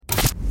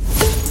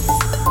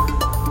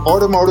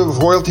Automotive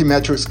loyalty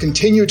metrics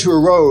continue to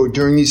erode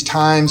during these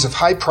times of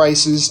high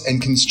prices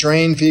and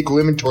constrained vehicle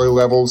inventory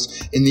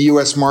levels in the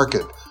U.S.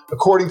 market,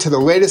 according to the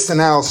latest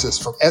analysis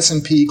from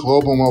S&P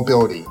Global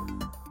Mobility.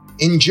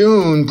 In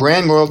June,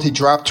 brand loyalty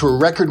dropped to a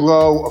record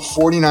low of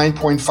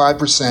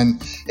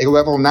 49.5%, a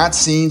level not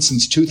seen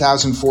since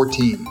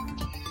 2014.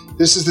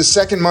 This is the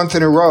second month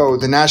in a row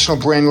the national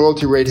brand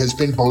loyalty rate has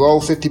been below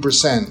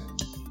 50%.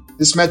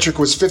 This metric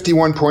was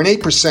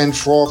 51.8%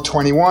 for all of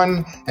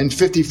 21 and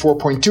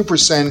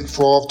 54.2%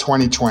 for all of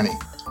 2020.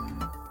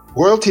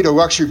 Loyalty to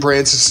luxury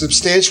brands is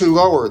substantially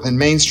lower than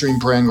mainstream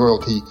brand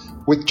loyalty,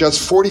 with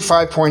just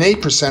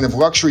 45.8% of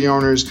luxury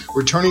owners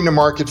returning to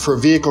market for a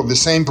vehicle of the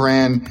same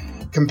brand,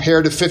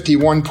 compared to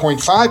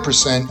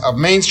 51.5% of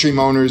mainstream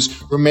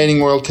owners remaining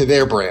loyal to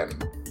their brand.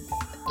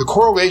 The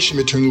correlation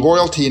between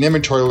loyalty and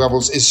inventory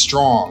levels is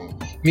strong,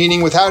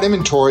 meaning without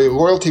inventory,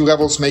 loyalty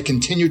levels may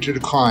continue to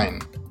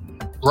decline.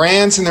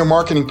 Brands and their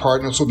marketing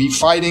partners will be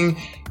fighting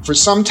for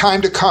some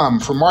time to come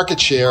for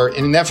market share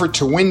in an effort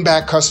to win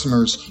back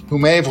customers who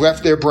may have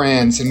left their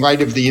brands in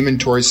light of the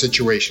inventory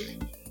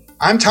situation.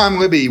 I'm Tom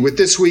Libby with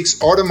this week's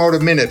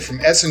Automotive Minute from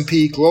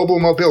S&P Global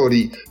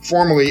Mobility,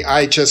 formerly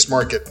IHS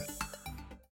Markit.